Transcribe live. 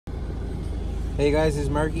Hey guys, it's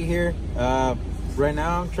Murky here. Right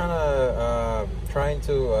now I'm trying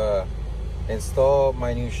to install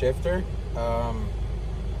my new shifter,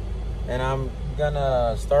 and I'm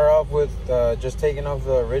gonna start off with just taking off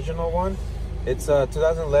the original one. It's a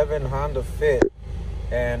 2011 Honda Fit,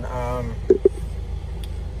 and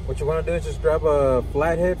what you want to do is just grab a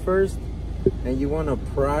flathead first, and you want to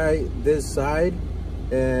pry this side,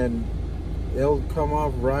 and it'll come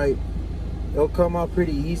off right. It'll come off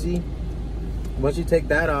pretty easy. Once you take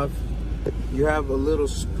that off, you have a little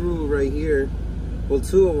screw right here. Well,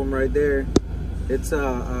 two of them right there. It's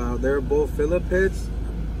they're both Phillips heads,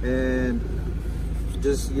 and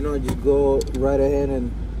just just go right ahead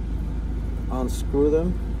and unscrew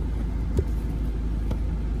them.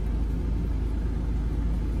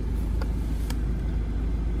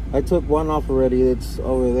 I took one off already. It's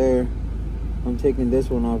over there. I'm taking this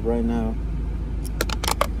one off right now.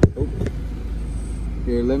 Oh.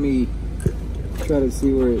 Here, let me try to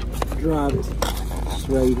see where it dropped. It's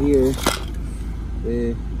right here.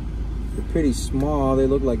 They're pretty small. They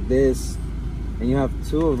look like this, and you have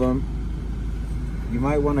two of them. You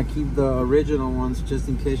might want to keep the original ones just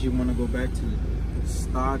in case you want to go back to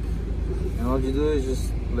stock. And all you do is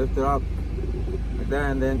just lift it up like that,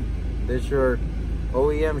 and then there's your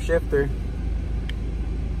OEM shifter.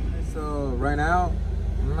 So right now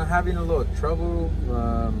I'm having a little trouble.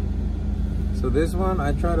 So this one,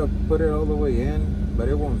 I try to put it all the way in, but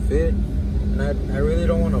it won't fit, and I really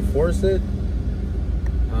don't want to force it.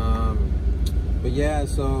 But yeah,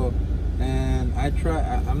 so, and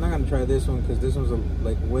I'm not gonna try this one because this one's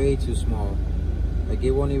like way too small. Like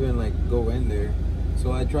it won't even like go in there.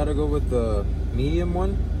 So I try to go with the medium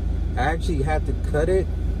one. I actually had to cut it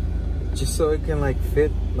just so it can like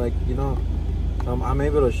fit, like, I'm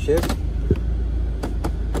able to shift,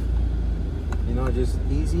 just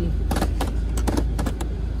easy.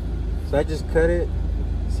 So I just cut it,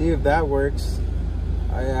 see if that works.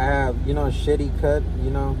 I have, a shitty cut,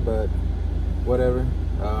 but whatever.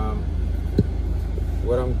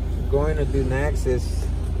 What I'm going to do next is,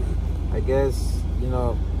 I guess,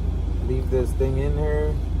 leave this thing in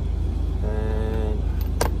here and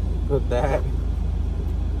put that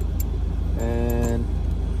and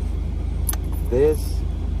this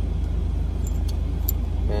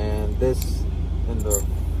and this in the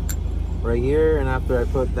right here. And after I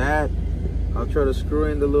put that, I'll try to screw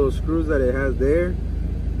in the little screws that it has there.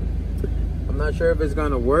 I'm not sure if it's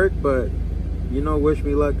gonna work, but wish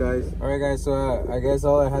me luck, guys. All right, guys, so I guess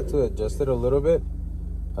I had to adjust it a little bit.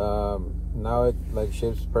 Now it like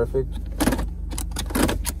shapes perfect.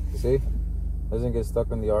 See, doesn't get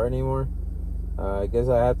stuck on the R anymore. I guess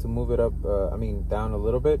I had to move it up, down a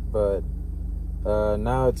little bit, but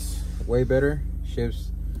now it's way better.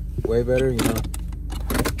 Shapes way better,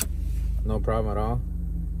 no problem at all.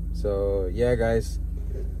 So yeah, guys,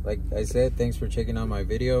 like I said, thanks for checking out my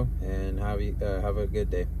video, and have a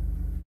good day.